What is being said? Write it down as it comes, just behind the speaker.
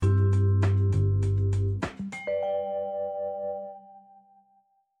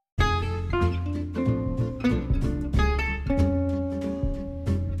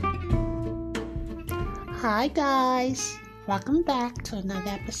Hi guys, welcome back to another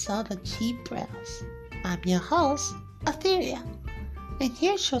episode of Cheap Thrills. I'm your host, Etheria, and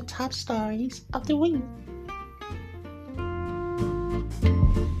here's your top stories of the week.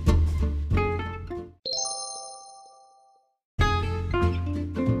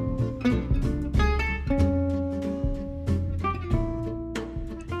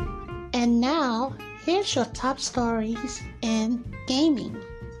 And now, here's your top stories in gaming.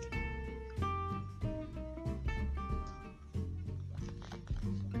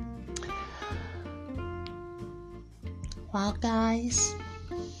 Well, guys,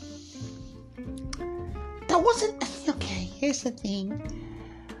 that wasn't okay. Here's the thing: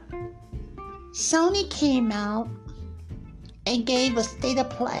 Sony came out and gave a state of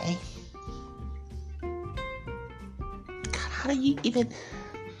play. God, how do you even?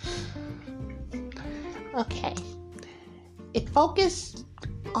 Okay, it focused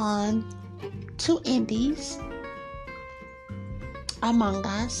on two indies, Among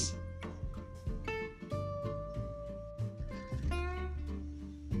Us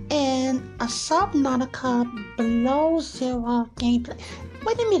and a Subnautica Below Zero gameplay.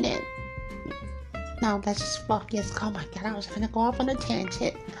 Wait a minute. Now let's just focus. Oh my god, I was gonna go off on a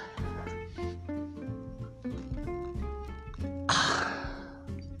tangent.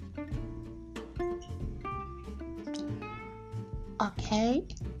 Okay.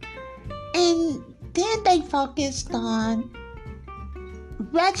 And then they focused on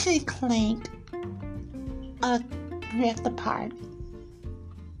Ratchet & Clank Rift Apart.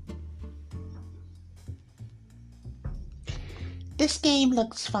 This game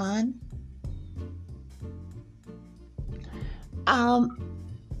looks fun.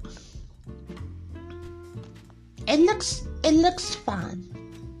 It looks fun.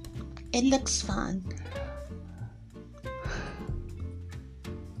 It looks fun.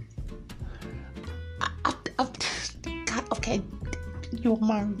 God, okay, your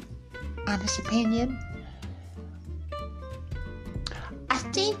my honest opinion. I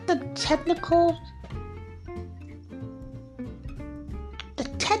think the technical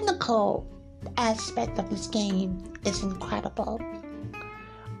aspect of this game is incredible.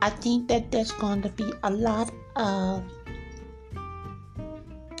 I think that there's going to be a lot of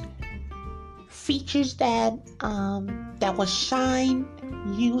features that will shine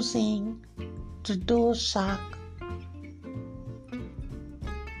using the DualShock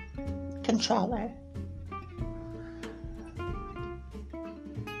controller.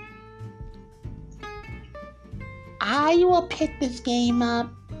 I will pick this game up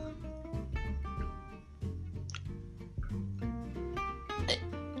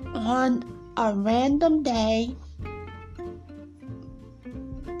on a random day,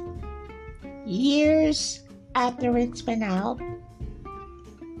 years after it's been out.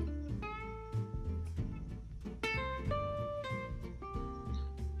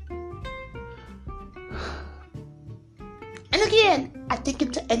 And again, I think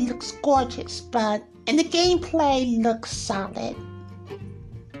it looks gorgeous, and the gameplay looks solid.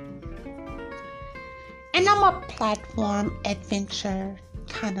 And I'm a platform adventure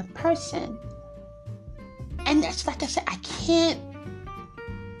kind of person. And that's like I said,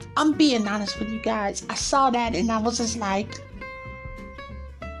 I'm being honest with you guys. I saw that and I was just like,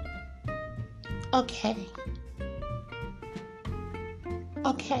 okay.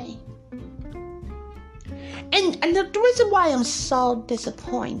 And the reason why I'm so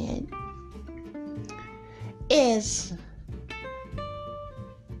disappointed is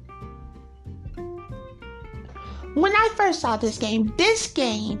when I first saw this game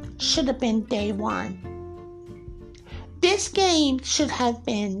should have been day one. This game should have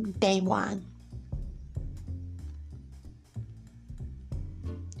been day one.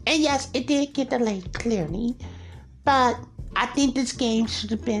 And yes, it did get delayed clearly, but I think this game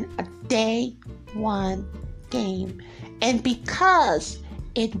should have been a day one game. And because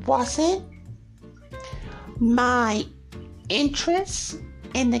it wasn't, my interest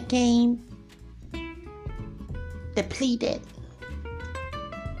in the game depleted.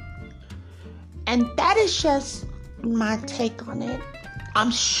 And that is just my take on it. I'm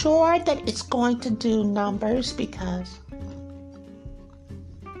sure that it's going to do numbers because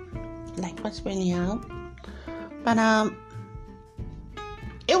like what's really out. But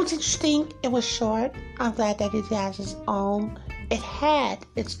it was interesting. It was short. I'm glad that it has its own. It had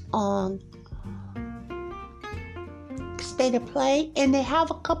its own state of play, and they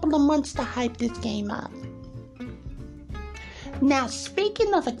have a couple of months to hype this game up. Now,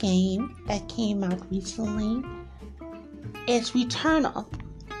 speaking of a game that came out recently, is Returnal.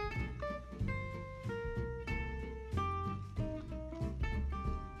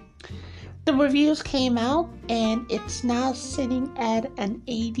 The The reviews came out and it's now sitting at an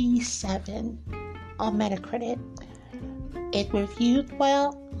 87 on Metacritic. It reviewed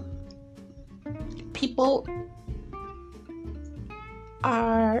well. People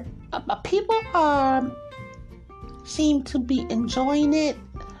are seem to be enjoying it.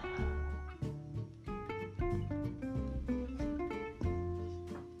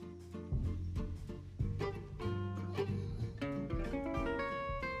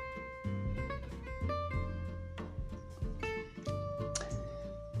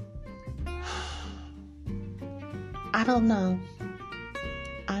 I don't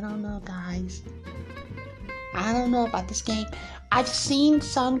know, guys. I don't know about this game. I've seen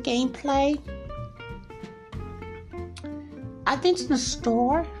some gameplay. I've been to the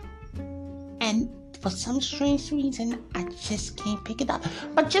store, and for some strange reason, I just can't pick it up.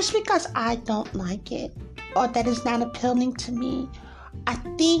 But just because I don't like it, or that is not appealing to me, I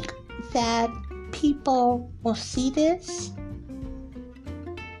think that people will see this,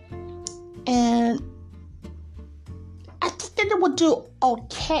 and I think that it will do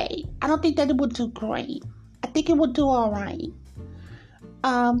okay. I don't think that it will do great. I think it will do all right.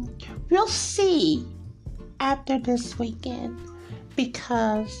 We'll see after this weekend,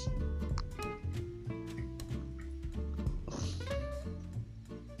 because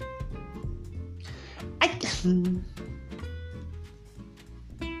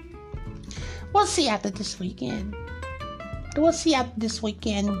we'll see after this weekend. We'll see after this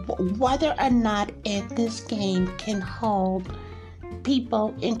weekend whether or not if this game can hold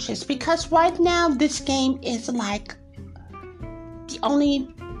people interest, because right now this game is like the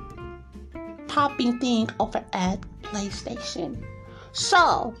only popping thing over at PlayStation.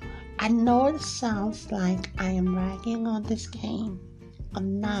 So I know it sounds like I am ragging on this game.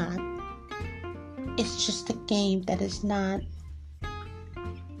 I'm not. It's just a game that is not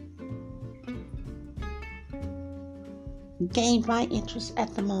gained my interest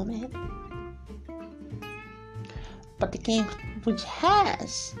at the moment. But the game which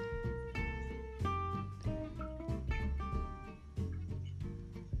has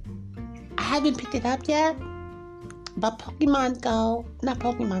I haven't picked it up yet, but Pokemon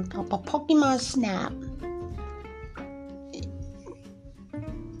Snap.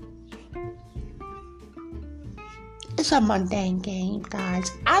 It's a mundane game,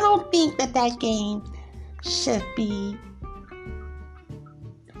 guys. I don't think that game should be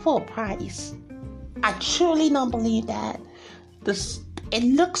full price. I truly don't believe that. It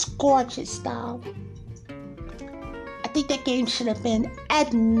looks gorgeous though. I think that game should have been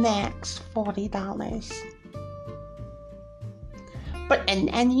at max $40. But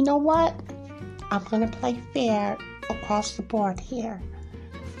and you know what? I'm gonna play fair across the board here.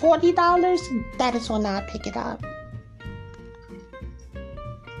 $40, that is when I pick it up.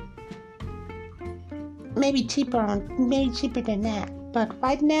 Maybe cheaper than that. But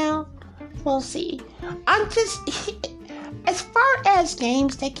right now, we'll see. I'm just, as far as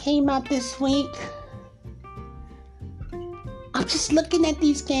games that came out this week, I'm just looking at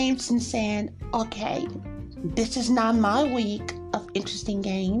these games and saying, okay, this is not my week of interesting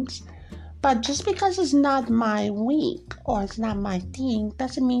games. But just because it's not my week or it's not my thing,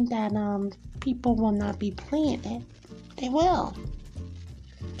 doesn't mean that people will not be playing it. They will.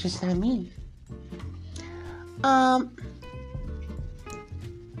 Just not me.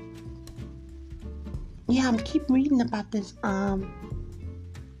 Yeah, I'm keep reading about this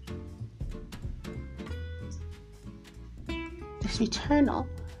this Returnal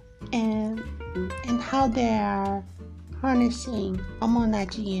and how they're harnessing. I'm on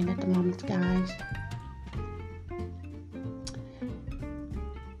IGN at the moment, guys.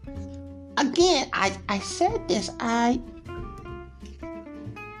 Again, I said this. I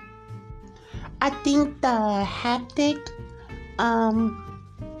think the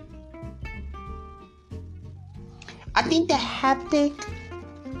haptic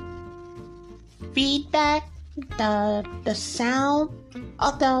feedback, the sound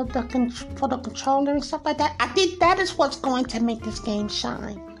of for the controller and stuff like that, I think that is what's going to make this game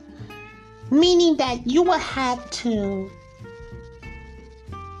shine. Meaning that you will have to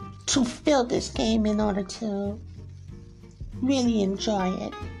feel this game in order to really enjoy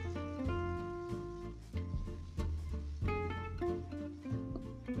it.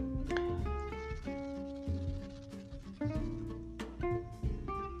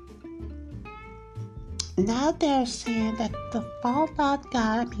 Now they're saying that the Fall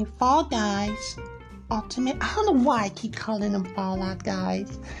Guys Ultimate, I don't know why I keep calling them Fallout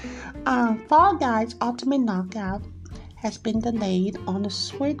Guys. Fall Guys Ultimate Knockout has been delayed on the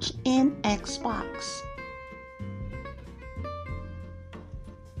Switch and Xbox.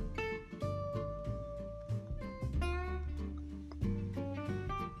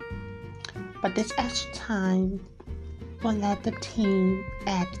 But this extra time will let the team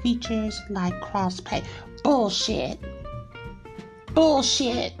add features like crossplay. Bullshit.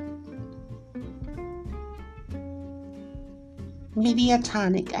 Bullshit.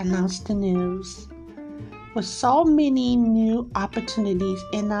 Mediatonic announced the news. With so many new opportunities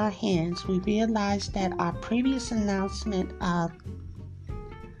in our hands, we realized that our previous announcement of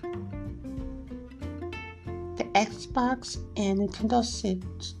the Xbox and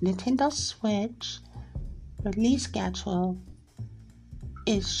Nintendo Switch release schedule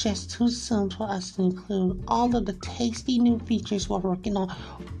is just too soon for us to include all of the tasty new features we're working on.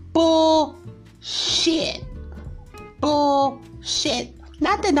 Bullshit. Bullshit.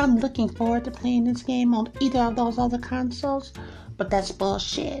 Not that I'm looking forward to playing this game on either of those other consoles, but that's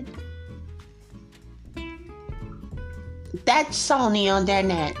bullshit. That's Sony on their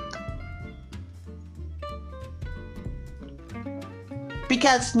neck.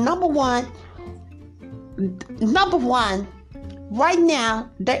 Because number one, right now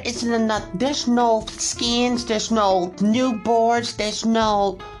there isn't enough. There's no skins. There's no new boards. There's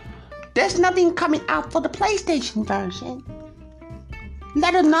nothing coming out for the PlayStation version,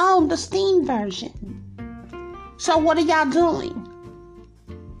 let alone the Steam version. So what are y'all doing?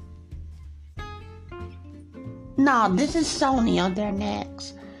 No, this is Sony on their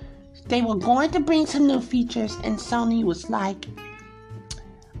necks. They were going to bring some new features, and Sony was like,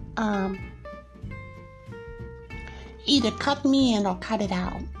 either cut me in or cut it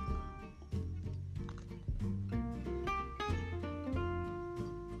out.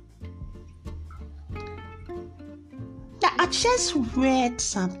 Now, I just read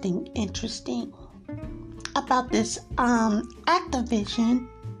something interesting about this Activision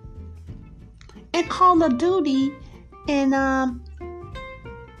and Call of Duty and I'm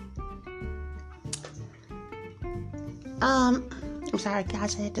sorry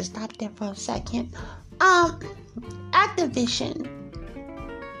guys, I had to stop there for a second. Activision.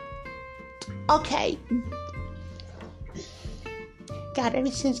 Okay. God,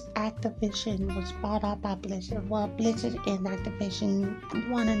 ever since Activision was bought out by Blizzard, well, Blizzard and Activision,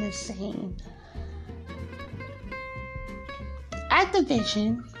 one and the same.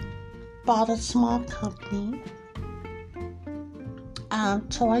 Activision bought a small company,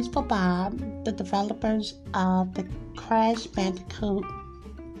 Toys for Bob, the developers of the Crash Bandicoot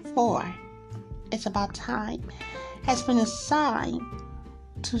 4, It's About Time, has been assigned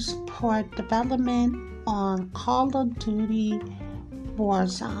to support development on Call of Duty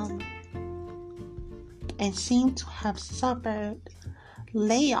Warzone and seem to have suffered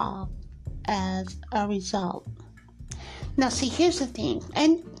layoff as a result. Now see, here's the thing,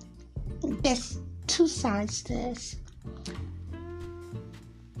 and there's two sides to this.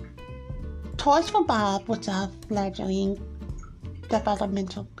 Toys for Bob was a fledgling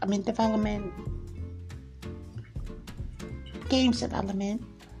games development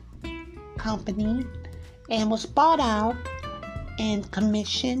company, and was bought out and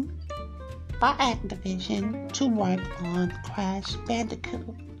commissioned by Activision to work on Crash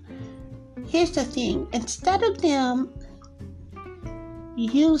Bandicoot. Here's the thing, instead of them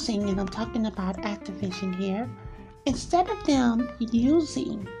using, and I'm talking about Activision here, instead of them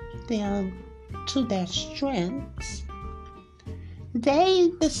using them to their strengths,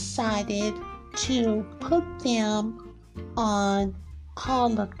 they decided to put them on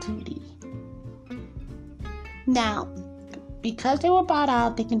Call of Duty. Now, because they were bought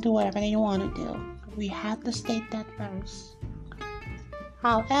out, they can do whatever they want to do. We have to state that first.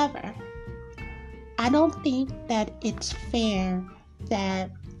 However, I don't think that it's fair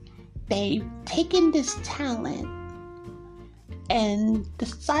that they've taken this talent and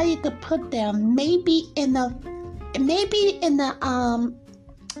decided to put them maybe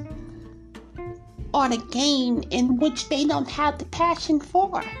on a game in which they don't have the passion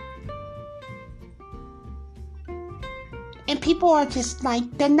for. And people are just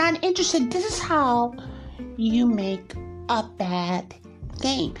like, they're not interested. This is how you make a bad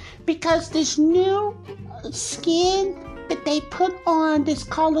game. Because this new skin that they put on this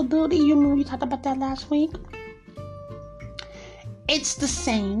Call of Duty, you remember we talked about that last week? It's the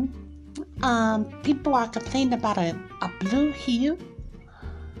same. People are complaining about a blue hue.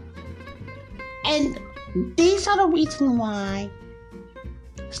 And these are the reasons why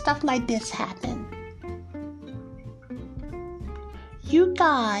stuff like this happen. You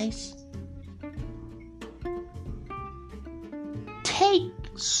guys take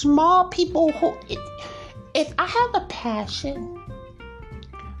small people who, if I have a passion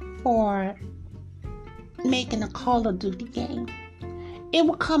for making a Call of Duty game, it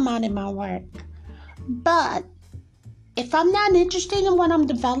will come out in my work. But if I'm not interested in what I'm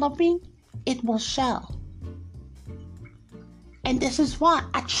developing, it will show. And this is why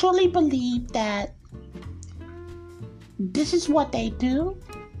I truly believe that this is what they do.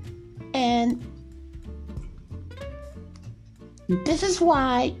 And this is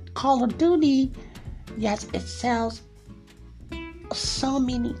why Call of Duty, yes, it sells so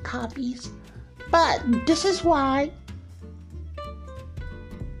many copies. But this is why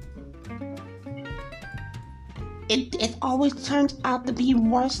it always turns out to be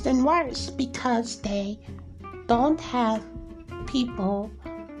worse than worse, because they don't have people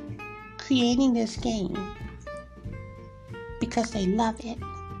creating this game because they love it.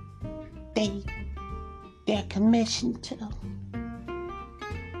 They're commissioned to.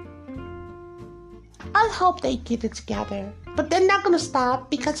 I hope they get it together, but they're not going to stop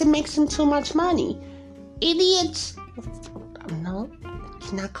because it makes them too much money. Idiots. No, I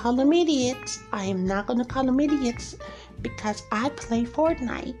cannot call them idiots. I am not going to call them idiots because I play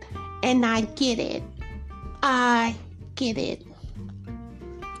Fortnite and I get it. I get it.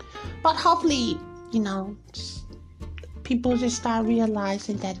 But hopefully, people just start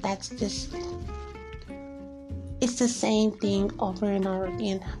realizing that that's just, it's the same thing over and over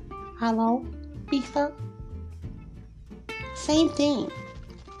again. Hello, FIFA? Same thing.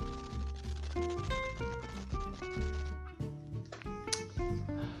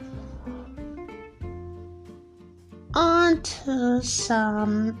 On to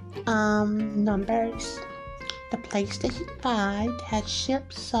some numbers. The PlayStation 5 has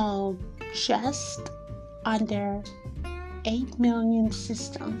shipped sold just under 8 million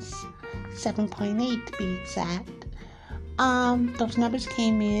systems, 7.8 to be exact. Those numbers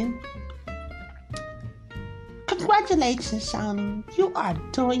came in. Congratulations, Sony. You are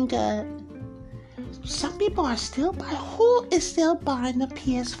doing good. Some people are still buying. Who is still buying the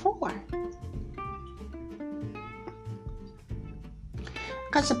PS4?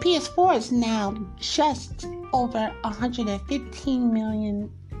 Because the PS4 is now just over 115 million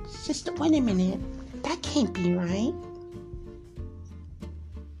systems. Wait a minute. That can't be right.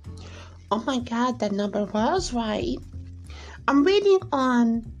 Oh my God, that number was right. I'm reading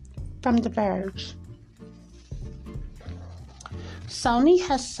from The Verge. Sony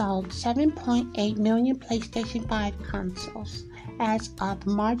has sold 7.8 million PlayStation 5 consoles as of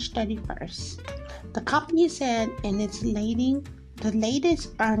March 31st. The company said in its latest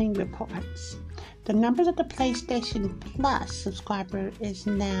earning reports, the numbers of the PlayStation Plus subscriber is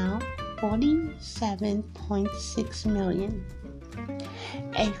now 47.6 million,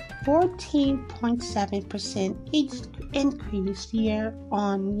 a 14.7% increase year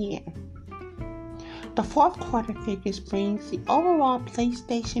on year. The fourth quarter figures brings the overall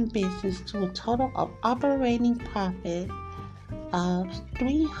PlayStation business to a total of operating profit of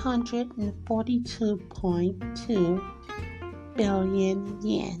 342.2 billion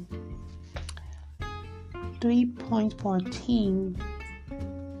yen, 3.14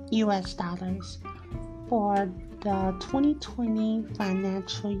 US dollars for the 2020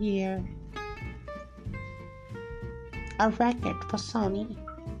 financial year, a record for Sony.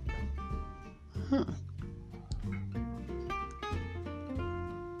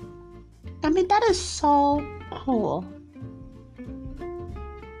 I mean, that is so cool.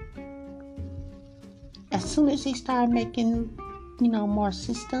 As soon as they start making, more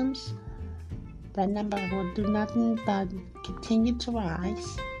systems, that number will do nothing but continue to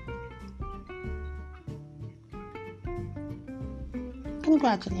rise.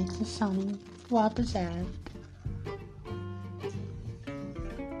 Congratulations, Sony. Well deserved.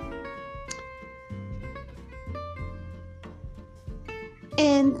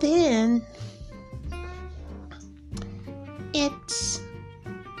 And then it's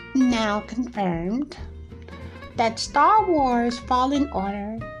now confirmed that Star Wars Fallen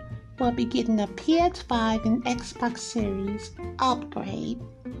Order will be getting a PS5 and Xbox Series upgrade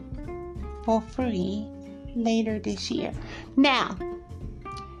for free later this year. Now,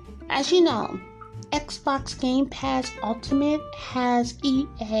 as you know, Xbox Game Pass Ultimate has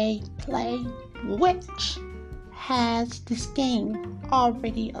EA Play, which has this game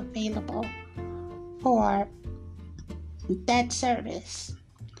already available for that service.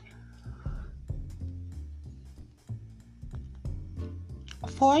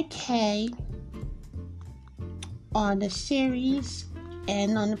 $4K on the Series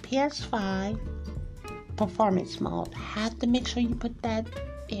and on the PS5 performance mode. Have to make sure you put that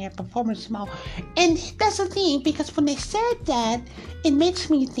there, performance mode. And that's the thing, because when they said that, it makes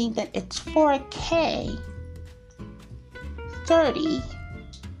me think that it's 4K 30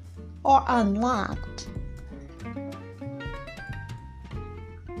 or unlocked.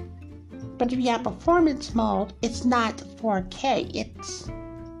 But if you have performance mode, it's not 4K, it's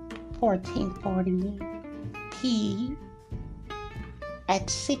 1440p at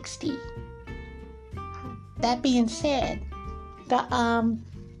 60. That being said, the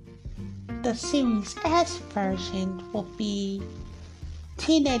Series S version will be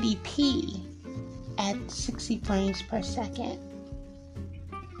 1080p at 60 frames per second.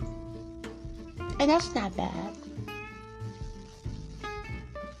 And that's not bad.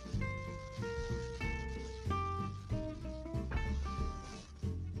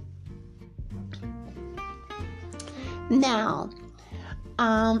 Now,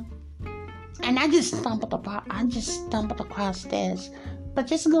 and I just stumbled across this, but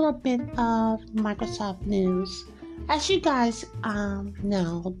just a little bit of Microsoft news. As you guys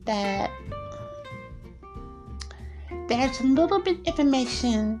know, that there's a little bit of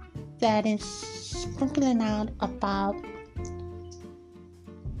information that is sprinkling out about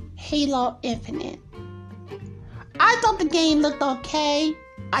Halo Infinite. I thought the game looked okay.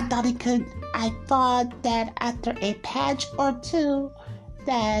 I thought that after a patch or two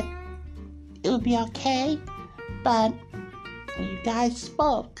that it would be okay, but you guys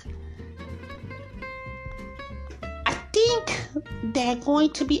spoke. I think they're going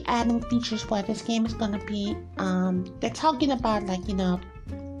to be adding features where this game is going to be, they're talking about, like,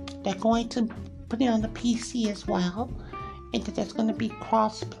 they're going to put it on the PC as well, and that there's going to be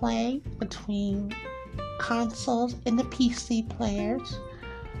cross-play between consoles and the PC players.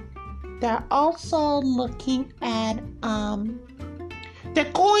 They're also looking at,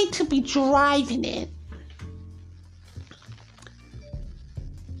 they're going to be driving it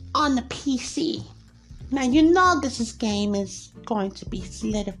on the PC. Now, this game is going to be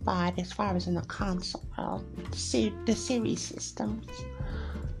solidified as far as in the console, the series systems.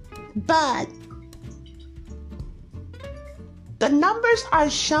 But the numbers are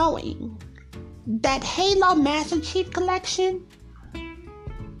showing that Halo Master Chief Collection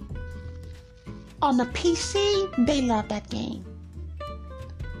on the PC, they love that game.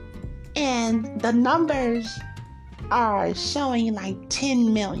 And the numbers are showing like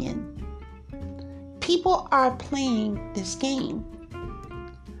 10 million. People are playing this game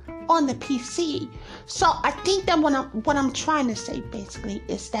on the PC. So I think that what I'm trying to say basically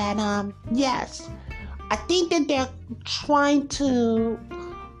is that yes, I think that they're trying to,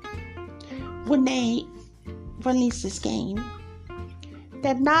 when they release this game,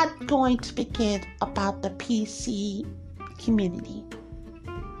 they're not going to forget about the PC community.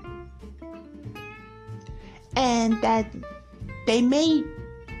 And that they may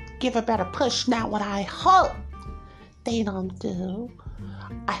give a better push. Now, what I hope they don't do,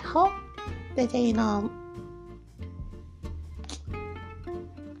 I hope that they don't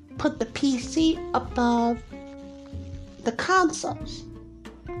put the PC above the consoles.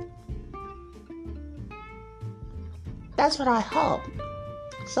 That's what I hope.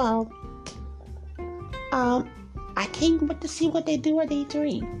 So, I can't wait to see what they do at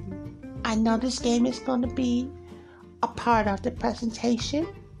E3. I know this game is going to be a part of the presentation,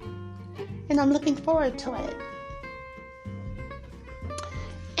 and I'm looking forward to it.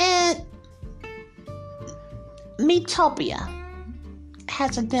 And Miitopia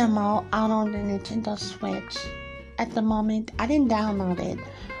has a demo out on the Nintendo Switch at the moment. I didn't download it.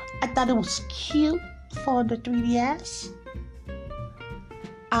 I thought it was cute for the 3DS.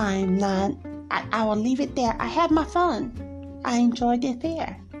 I will leave it there. I had my fun. I enjoyed it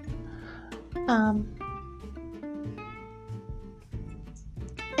there. And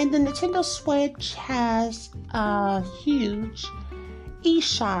the Nintendo Switch has a huge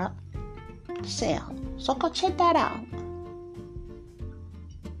eShop sale. So go check that out.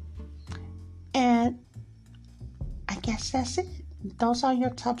 And I guess that's it. Those are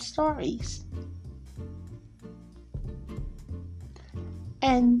your top stories.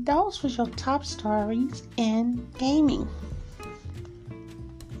 And those were your top stories in gaming.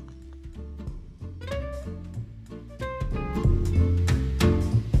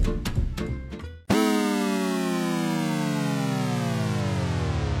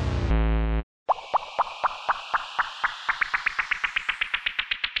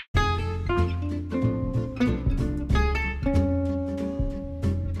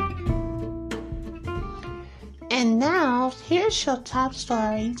 And now, here's your top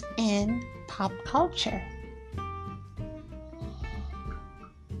stories in pop culture.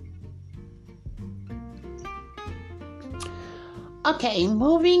 Okay,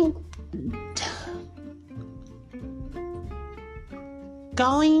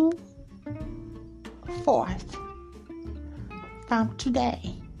 going forth from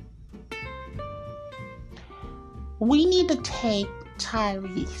today, we need to take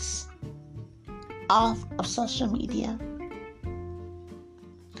Tyrese off of social media.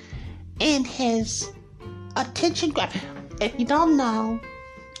 in his attention grab. If you don't know,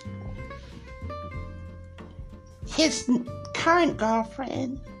 his current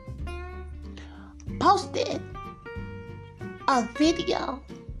girlfriend posted a video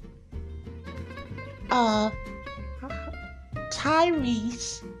of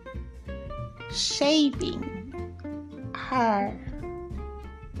Tyrese shaving her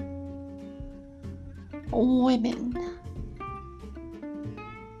women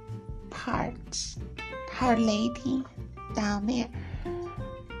parts, her lady down there.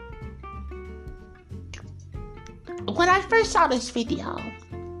 When I first saw this video,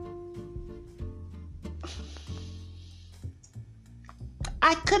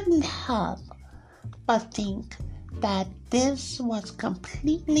 I couldn't help but think that this was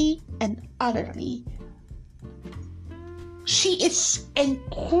completely and utterly, she is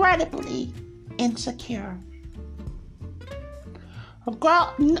incredibly insecure.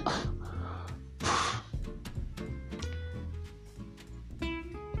 Girl, no.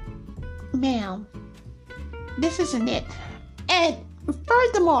 Ma'am, this isn't it. And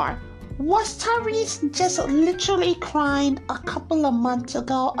furthermore, was Tyrese just literally crying a couple of months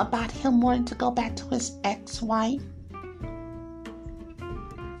ago about him wanting to go back to his ex-wife?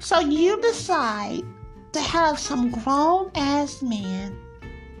 So you decide to have some grown-ass man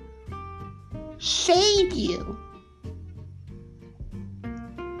shave you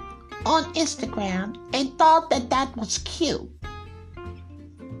on Instagram and thought that that was cute.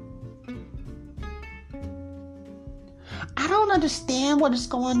 I don't understand what is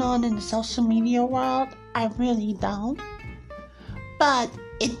going on in the social media world. I really don't. But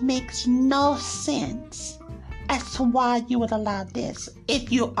it makes no sense as to why you would allow this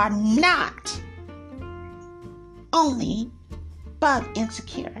if you are not only but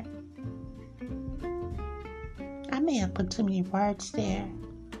insecure. I may have put too many words there.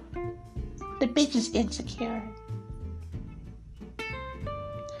 The bitch is insecure.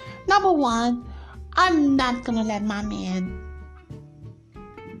 Number one, I'm not gonna let my man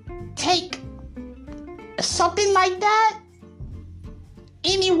take something like that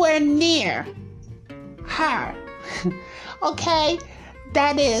anywhere near her. Okay?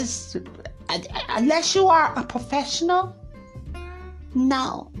 That is, unless you are a professional,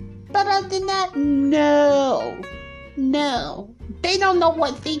 no. But other than that, no. They don't know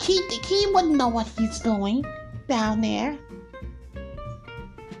what he wouldn't know what he's doing down there.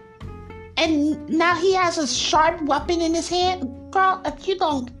 And now he has a sharp weapon in his hand. Girl, if you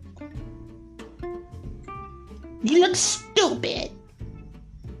don't, you look stupid.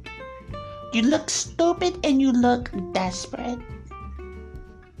 You look stupid and you look desperate.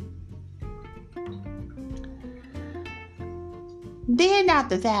 Then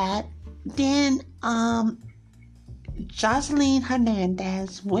after that, Joseline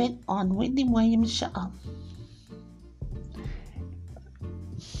Hernandez went on Whitney Williams' show.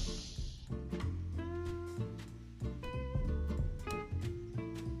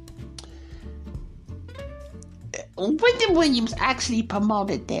 Whitney Williams actually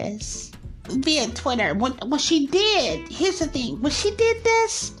promoted this via Twitter. When she did, here's the thing. When she did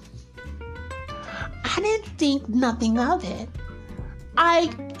this, I didn't think nothing of it. I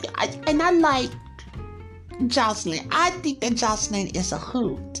like Joseline. I think that Joseline is a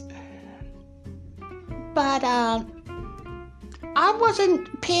hoot. But I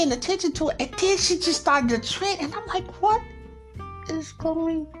wasn't paying attention to it. And then she just started to trend. And I'm like, what is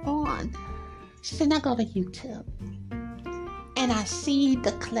going on? She said, now go to YouTube. And I see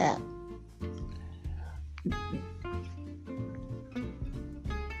the clip.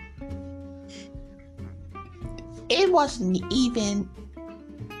 It wasn't even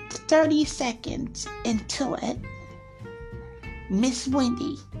 30 seconds into it. Miss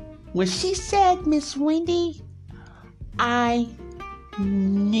Wendy. When she said Miss Wendy, I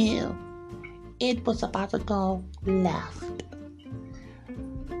knew it was about to go left.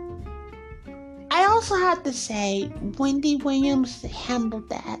 I also have to say, Wendy Williams handled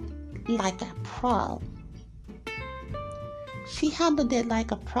that like a pro. She handled it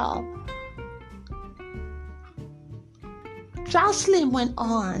like a pro. Joseline went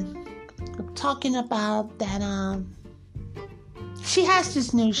on talking about that she has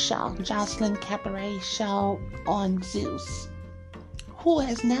this new show, Joseline Cabaret show on Zeus, who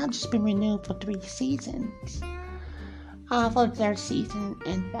has now just been renewed for 3 seasons. For the 3rd season,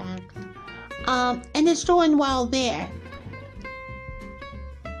 in fact. And it's doing well there.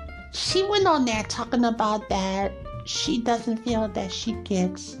 She went on there talking about that she doesn't feel that she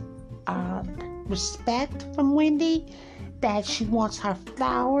gets respect from Wendy, that she wants her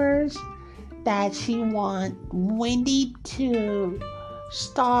flowers, that she wants Wendy to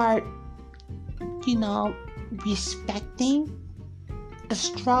start respecting the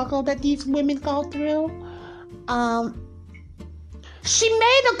struggle that these women go through. She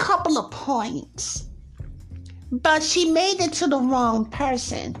made a couple of points, but she made it to the wrong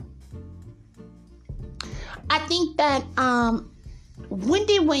person. I think that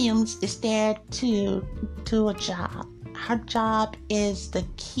Wendy Williams is there to do a job. Her job is to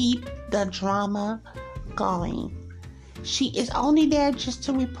keep the drama going. She is only there just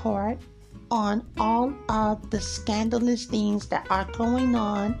to report on all of the scandalous things that are going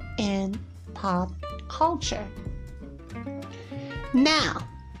on in pop culture. Now,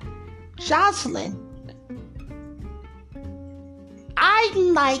 Jocelyn. I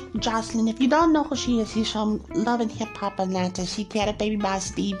like Jocelyn. If you don't know who she is, she's from Love and Hip Hop Atlanta. She had a baby by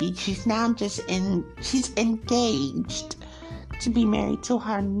Stevie. She's now she's engaged to be married to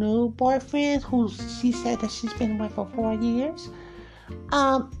her new boyfriend, who she said that she's been with for 4 years.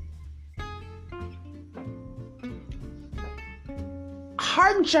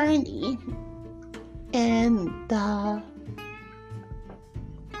 Her journey in the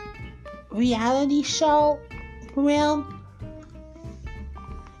reality show realm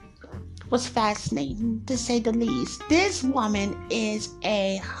was fascinating, to say the least. This woman is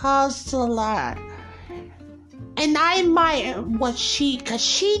a hustler. And I admire what because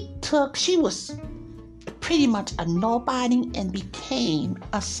she was pretty much a nobody and became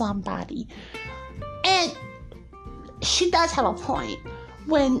a somebody. And she does have a point.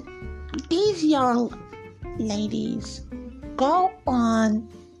 When these young ladies go on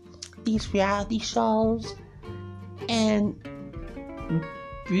these reality shows and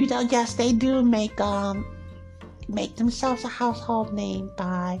yes, they do make themselves a household name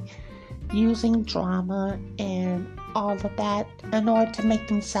by using drama and all of that in order to make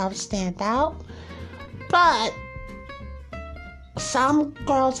themselves stand out. But some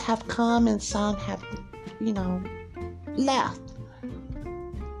girls have come and some have, left.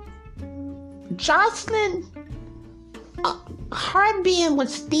 Jocelyn, her being with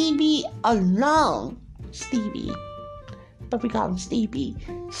Stevie alone, but we call him Stevie.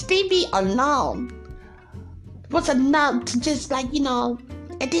 Stevie alone was enough to just and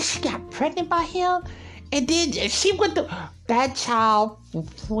then she got pregnant by him, and then she went through, that child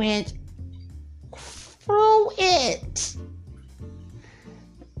went through it.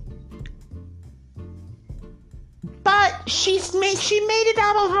 But she made it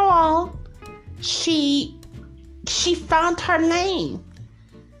out on her own. She found her lane.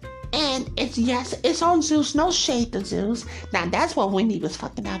 And it's on Zeus. No shade to Zeus. Now that's what Wendy was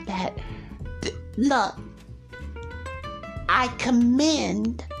fucking up at. Look, I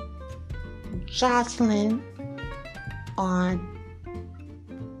commend Jocelyn on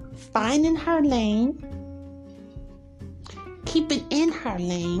finding her lane, keeping in her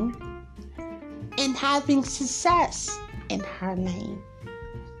lane, and having success in her lane.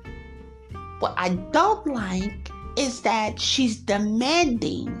 What I don't like is that she's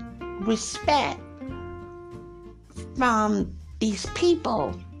demanding respect from these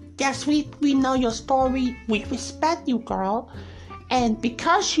people. Yes, we know your story. We respect you, girl. And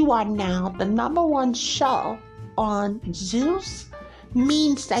because you are now the #1 show on Zeus,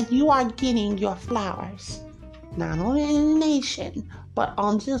 means that you are getting your flowers. Not only in the nation, but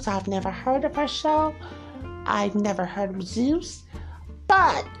on Zeus. I've never heard of her show. I've never heard of Zeus.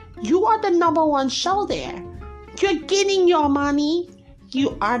 But you are the #1 show there. You're getting your money.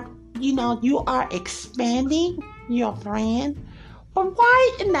 You are expanding your brand. But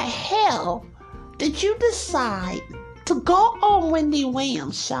why in the hell did you decide to go on Wendy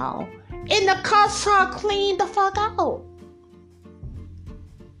Williams' show and to cuss her clean the fuck out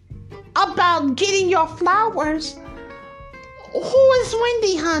about getting your flowers? Who is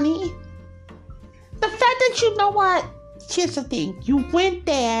Wendy, honey? The fact that here's the thing. You went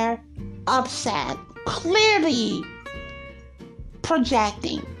there upset, clearly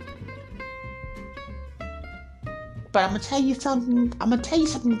projecting. But I'm gonna tell you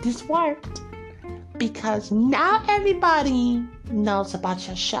something. This worked, because now everybody knows about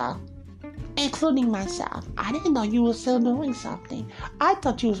your show, including myself. I didn't know you were still doing something. I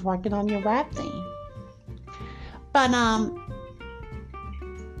thought you was working on your rap thing. But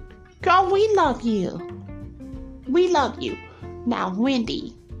girl, we love you. We love you. Now,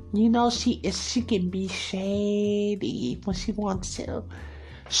 Wendy, she can be shady when she wants to.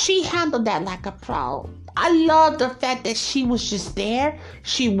 She handled that like a pro. I love the fact that she was just there.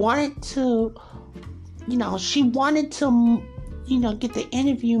 She wanted to, get the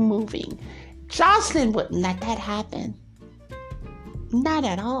interview moving. Jocelyn wouldn't let that happen. Not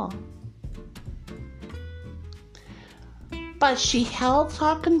at all. But she held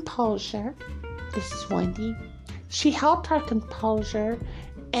her composure. This is Wendy. She held her composure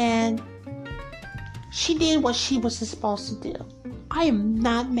and she did what she was supposed to do. I am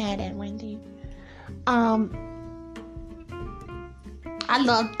not mad at Wendy. I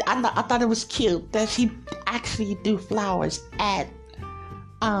thought it was cute that she actually threw flowers at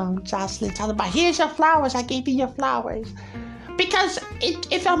Jocelyn, talking about, here's your flowers, I gave you your flowers. Because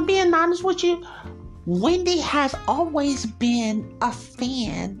if I'm being honest with you, Wendy has always been a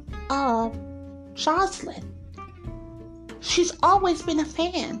fan of Jocelyn. She's always been a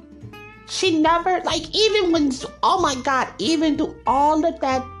fan. She never, even when, oh my God, even through all of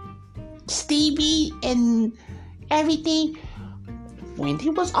that Stevie and everything, Wendy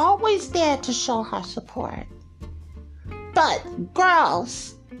was always there to show her support. But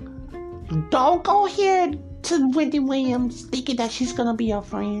girls, don't go here to Wendy Williams thinking that she's gonna be your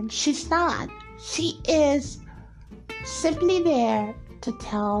friend. She's not. She is simply there to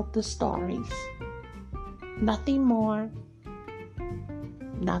tell the stories. Nothing more,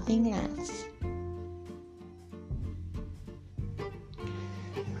 nothing less.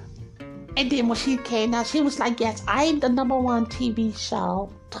 And then when she came out, she was like, yes, I am the #1 TV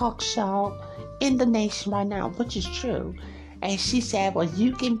show, talk show in the nation right now, which is true. And she said, well,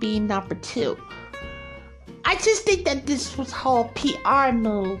 you can be #2. I just think that this was whole PR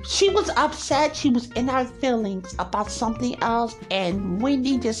move. She was upset. She was in her feelings about something else. And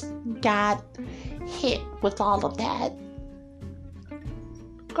Wendy just got hit with all of that.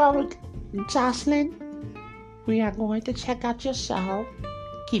 Girl, Jocelyn, we are going to check out your show.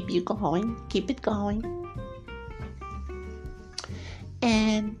 Keep you going. Keep it going.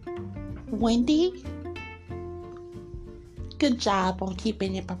 And Wendy, good job on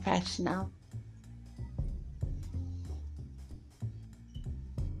keeping it professional.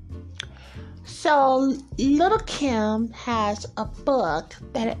 So, Little Kim has a book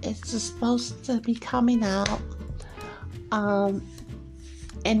that is supposed to be coming out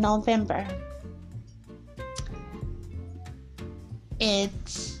in November.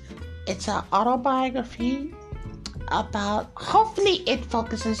 It's an autobiography about, hopefully it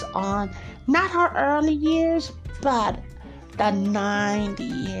focuses on not her early years, but the 90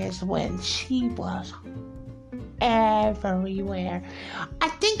 years when she was everywhere. I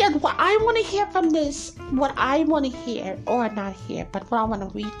think that what I want to hear from this, what I want to hear, or not hear, but what I want to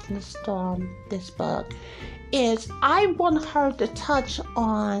read from this book is I want her to touch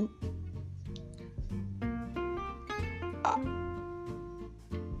on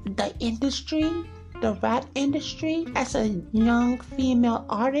the industry, the rap industry, as a young female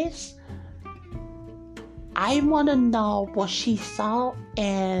artist. I want to know what she saw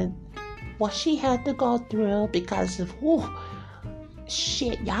and what she had to go through, because of,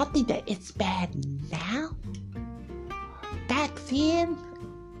 shit, y'all think that it's bad now? Back then?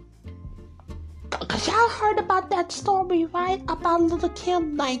 Cause y'all heard about that story, right? About Little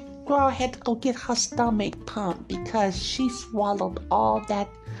Kim, girl had to go get her stomach pumped because she swallowed all that.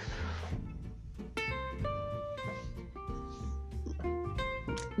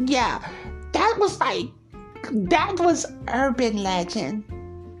 Yeah, that was urban legend.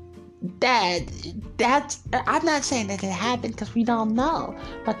 That's I'm not saying that it happened because we don't know,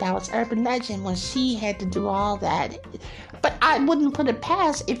 but that was urban legend when she had to do all that. But I wouldn't put it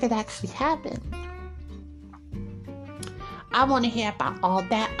past if it actually happened. I want to hear about all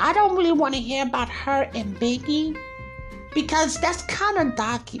that. I don't really want to hear about her and Biggie because that's kind of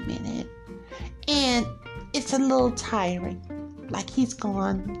documented and it's a little tiring. Like, he's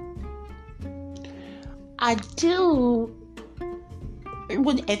gone. I do.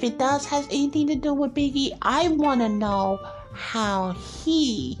 If it does have anything to do with Biggie, I want to know how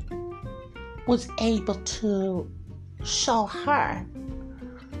he was able to show her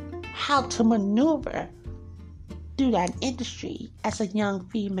how to maneuver through that industry as a young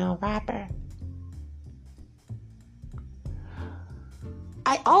female rapper.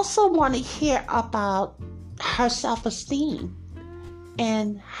 I also want to hear about her self-esteem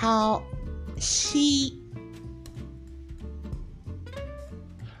and how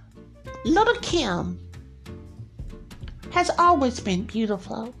Little Kim has always been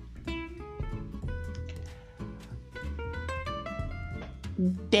beautiful.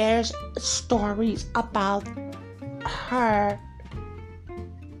 There's stories about her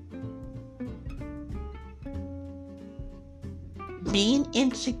being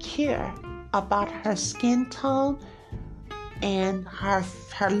insecure about her skin tone and her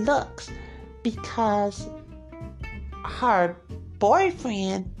looks because her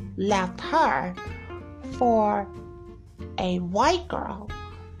boyfriend left her for a white girl,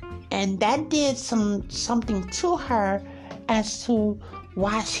 and that did something to her as to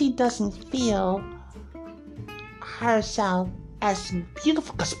why she doesn't feel herself as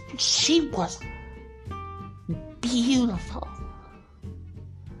beautiful, because she was beautiful.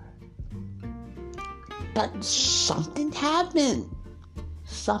 But something happened.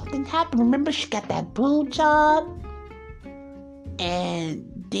 Remember, she got that boob job, and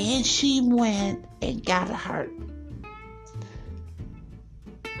then she went and got hurt.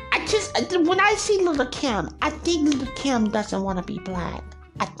 When I see Little Kim, I think Little Kim doesn't want to be black.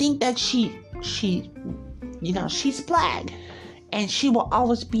 I think that she's black, and she will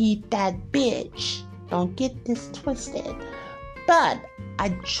always be that bitch. Don't get this twisted. But I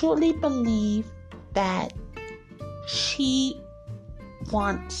truly believe that she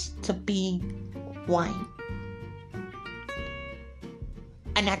wants to be white.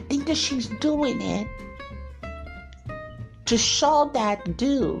 And I think that she's doing it to show that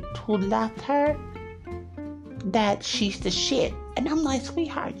dude who left her that she's the shit. And I'm like,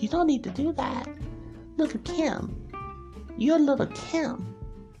 sweetheart, you don't need to do that. Little Kim, you're Little Kim.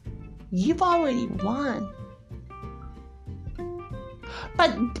 You've already won.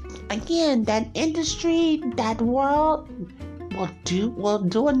 But again, that industry, that world will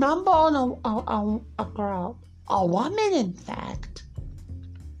do a number on a girl, a woman, in fact.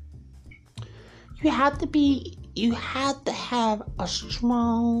 You have to have a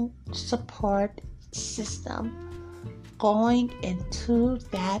strong support system going into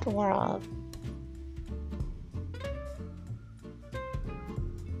that world.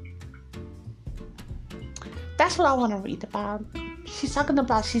 That's what I want to read about. She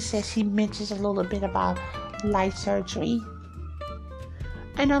says she mentions a little bit about light surgery.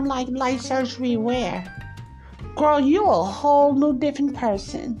 And I'm like, light surgery where? Girl, you're a whole new different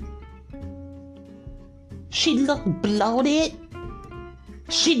person. She looks bloated.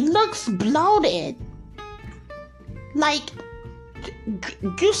 Like,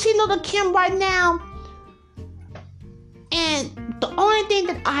 you see Little Kim right now? And the only thing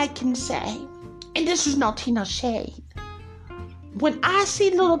that I can say, and this is no Tina shade, when I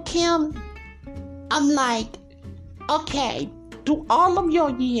see Little Kim, I'm like, okay, through all of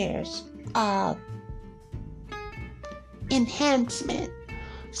your years of enhancement,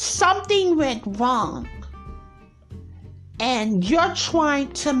 something went wrong. And you're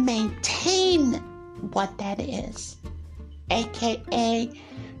trying to maintain what that is. AKA,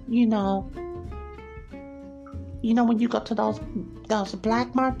 when you go to those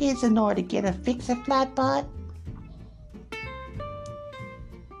black markets in order to get a fix-a-flat butt.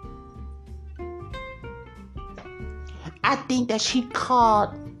 I think that she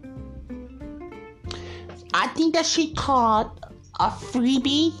called a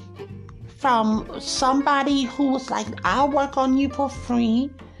freebie from somebody who was like, I'll work on you for free.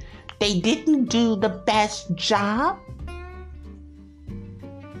 They didn't do the best job.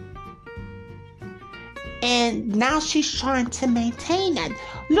 And now she's trying to maintain that.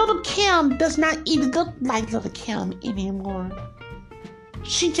 Little Kim does not even look like Little Kim anymore.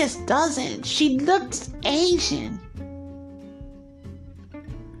 She just doesn't. She looks Asian.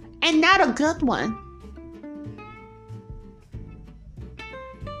 And not a good one.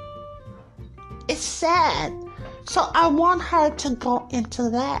 It's sad. So I want her to go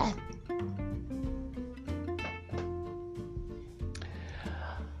into that.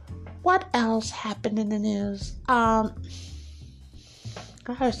 What else happened in the news? I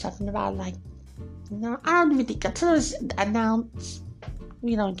heard something about I don't even think until it's announced.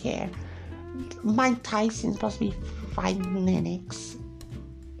 We don't care. Mike Tyson's supposed to be fighting Lennox.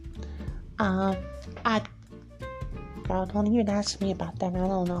 Girl, don't even ask me about that. I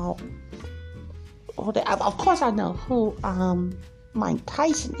don't know. Of course I know who Mike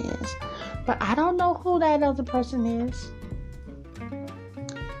Tyson is, but I don't know who that other person is.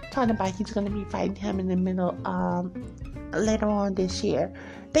 Talking about he's going to be fighting him in the middle later on this year.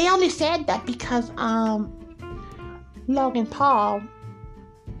 They only said that because Logan Paul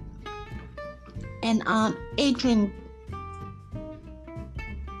and Adrian,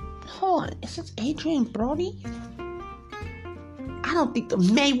 hold on, is this Adrian Brody? I don't think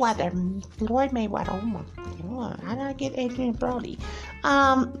Floyd Mayweather. Oh my God, how did I get Adrian Brody?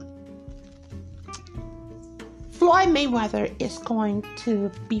 Floyd Mayweather is going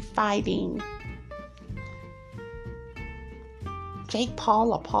to be fighting Jake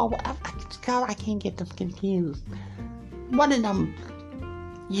Paul or Paul. God, I can't get them confused. One of them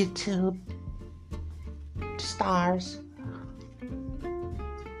YouTube stars.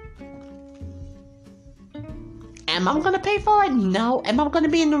 Am I going to pay for it? No. Am I going to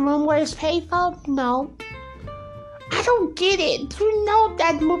be in the room where it's paid for? No. I don't get it. Do you know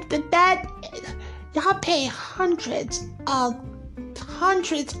that move that y'all pay hundreds of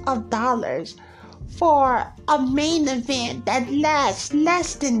hundreds of dollars for a main event that lasts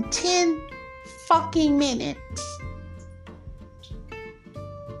less than 10 fucking minutes.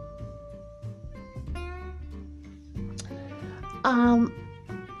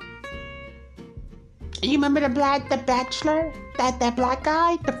 You remember the Bachelor? That black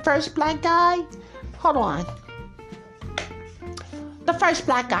guy? The first black guy? Hold on. The first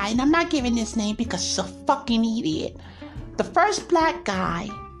black guy, and I'm not giving his name because he's a fucking idiot. The first black guy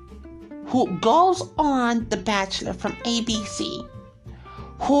who goes on The Bachelor from ABC,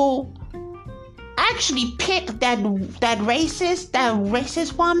 who actually picked that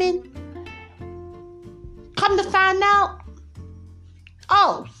racist woman. Come to find out,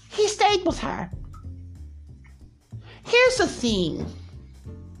 oh, he stayed with her. Here's the thing.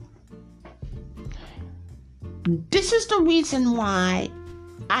 This is the reason why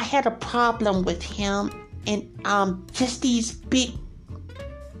I had a problem with him and just these big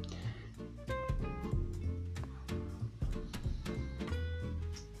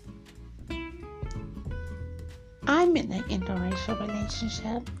I'm in an interracial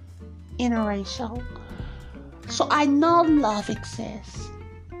relationship. Interracial. So I know love exists.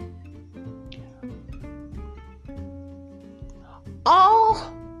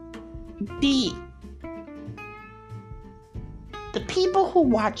 All the people who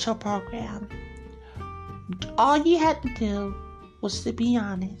watch your program, all you had to do was to be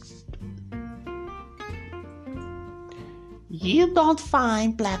honest. You don't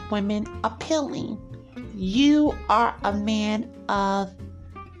find black women appealing. You are a man of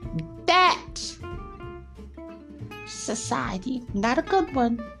that society. Not a good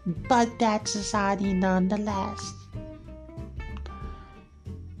one, but that society nonetheless.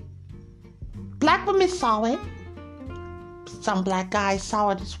 Black women saw it. Some black guys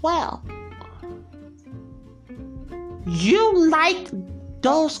saw it as well. You like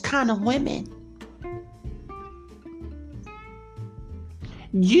those kind of women.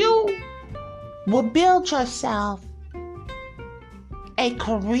 You will build yourself a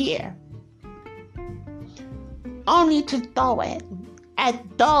career only to throw it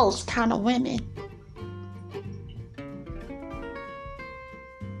at those kind of women.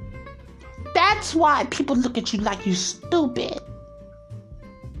 That's why people look at you like you stupid.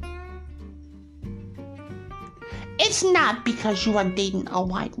 It's not because you are dating a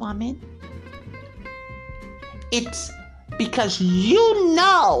white woman. It's because you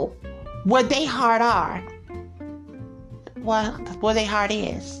know where they heart are. Where their heart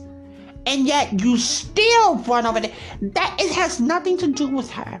is. And yet you still run over there. That it has nothing to do with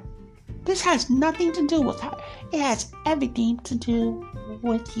her. This has nothing to do with her. It has everything to do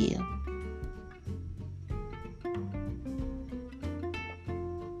with you.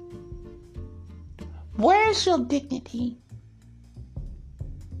 Where's your dignity?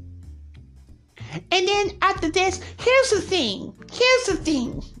 And then after this, here's the thing.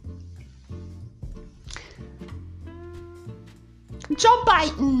 Joe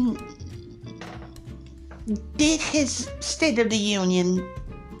Biden did his State of the Union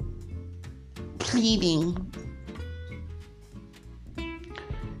pleading.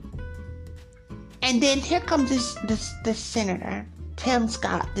 And then here comes this senator, Tim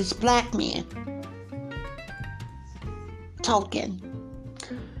Scott, this black man, token,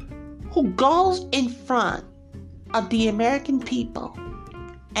 who goes in front of the American people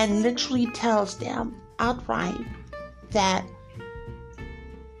and literally tells them outright that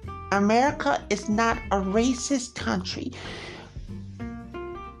America is not a racist country.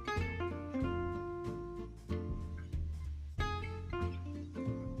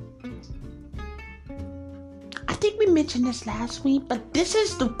 I think we mentioned this last week, but this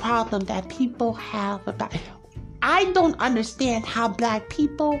is the problem that people have about it. I don't understand how black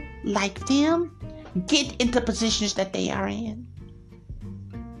people like them get into positions that they are in.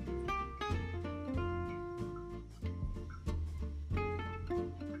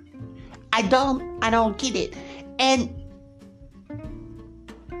 I don't get it. And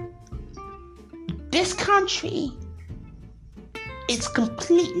this country is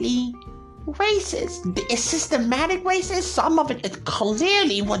completely racist. It's systematic racist. Some of it is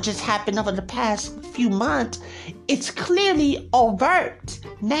clearly what just happened over the past few months. It's clearly overt.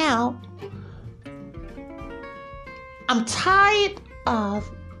 Now, I'm tired of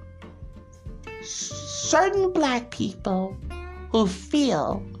certain black people who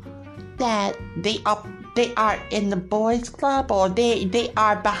feel that they are in the boys club, or they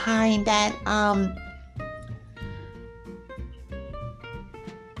are behind that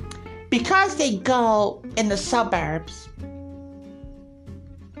because they go in the suburbs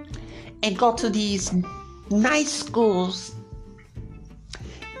and go to these nice schools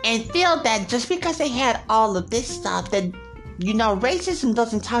and feel that just because they had all of this stuff, that, racism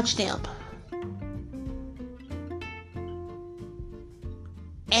doesn't touch them.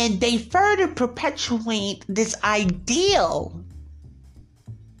 And they further perpetuate this ideal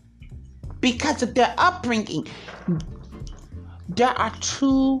because of their upbringing. There are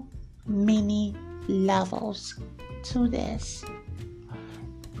too many levels to this.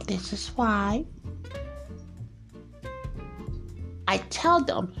 This is why I tell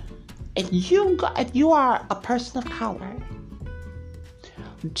them, if you are a person of color,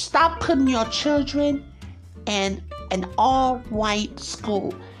 stop putting your children in an all-white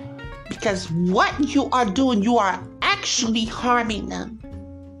school, because what you are doing, you are actually harming them.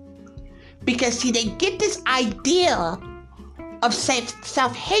 Because see, they get this idea of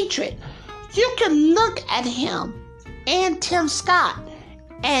self-hatred. You can look at him and Tim Scott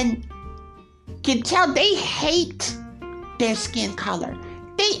and can tell they hate their skin color.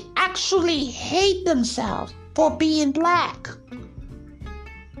 They actually hate themselves for being black.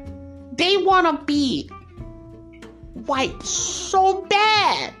 They want to be white so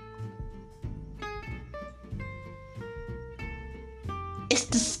bad. It's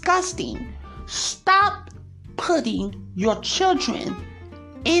disgusting. Stop putting your children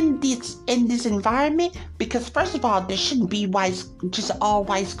in this environment, because first of all, there shouldn't be just all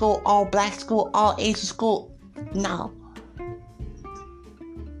white school, all black school, all Asian school. No.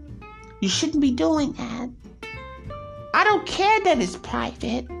 You shouldn't be doing that. I don't care that it's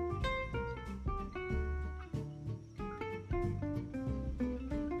private.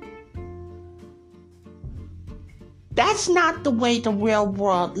 That's not the way the real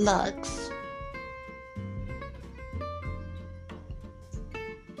world looks.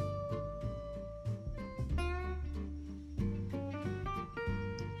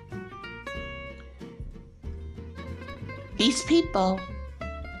 These people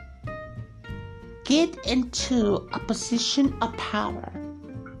get into a position of power,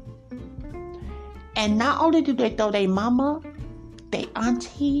 and not only do they throw their mama, their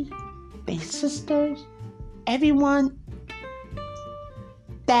auntie, their sisters, everyone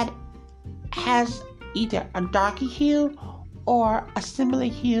that has either a darker hue or a similar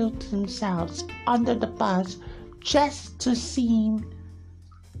hue to themselves under the bus, just to seem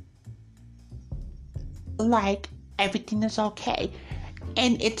like everything is okay.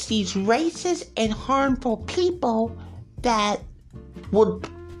 And it's these racist and harmful people that would,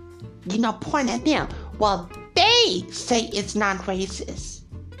 point at them. Well, they say it's not racist.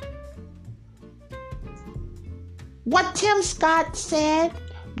 What Tim Scott said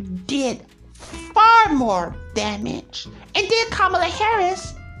did far more damage. And then Kamala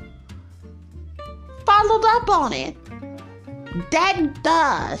Harris followed up on it. That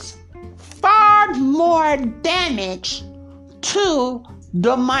does far more damage to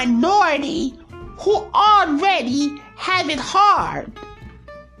the minority who already have it hard.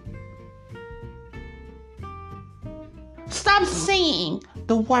 Stop saying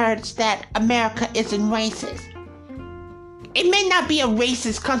the words that America isn't racist. It may not be a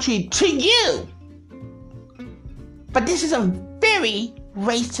racist country to you, but this is a very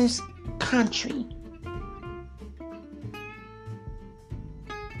racist country.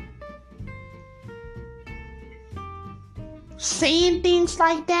 Saying things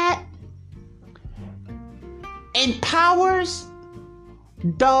like that empowers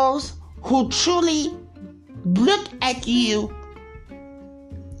those who truly look at you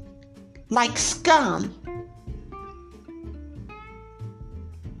like scum.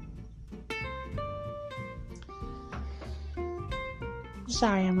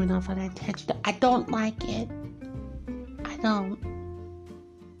 Sorry, I went off on that tangent. I don't like it. I don't.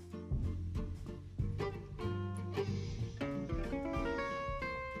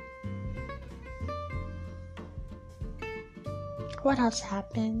 What else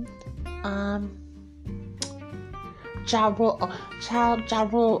happened? Ja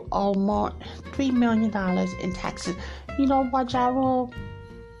Rule owed more $3 million in taxes. You know what, Ja Rule?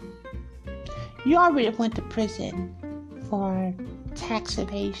 You already went to prison for tax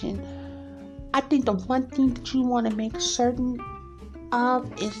evasion. I think the one thing that you want to make certain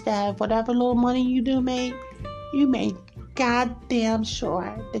of is that whatever little money you do make, you make goddamn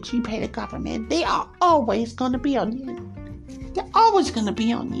sure that you pay the government. They are always going to be on you. They're always going to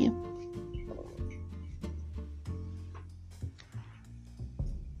be on you.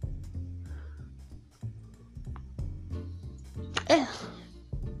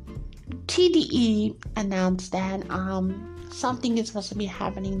 TDE announced that something is supposed to be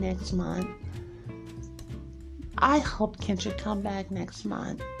happening next month. I hope Kendrick come back next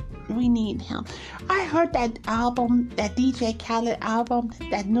month. We need him. I heard that album, that DJ Khaled album,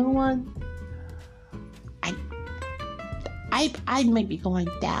 that new one. I may be going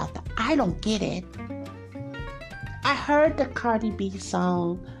down. I don't get it. I heard the Cardi B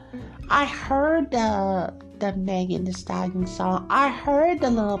song. I heard the Megan Thee Stallion song. I heard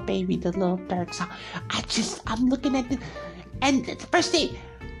the Lil Baby, the Lil Durk song. I'm looking at and the first thing,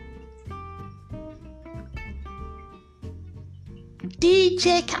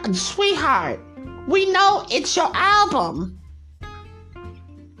 DJ Khaled, sweetheart, we know it's your album.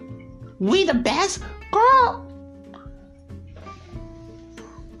 We the best, girl.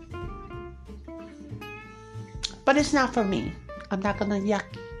 But it's not for me. I'm not gonna yuck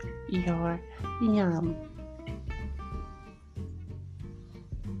your yum.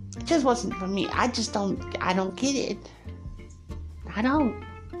 It just wasn't for me. I don't get it. I don't.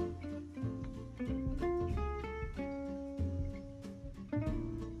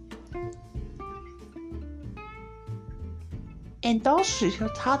 And those are your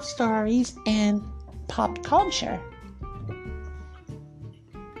top stories in pop culture.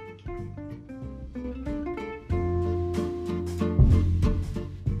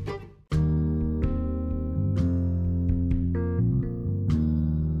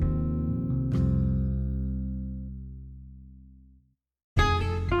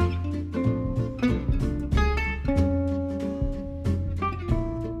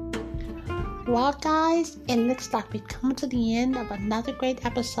 Well, guys, it looks like we've come to the end of another great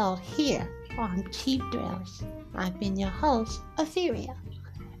episode here on Cheap Thrills. I've been your host, Etheria.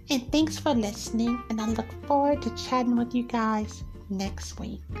 And thanks for listening, and I look forward to chatting with you guys next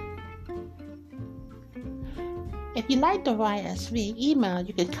week. If you'd like to write us via email,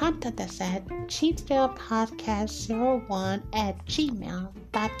 you can contact us at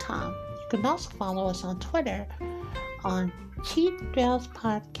cheapthrillpodcast01@gmail.com. You can also follow us on Twitter on Cheap Thrills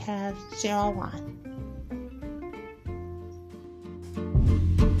Podcast 01.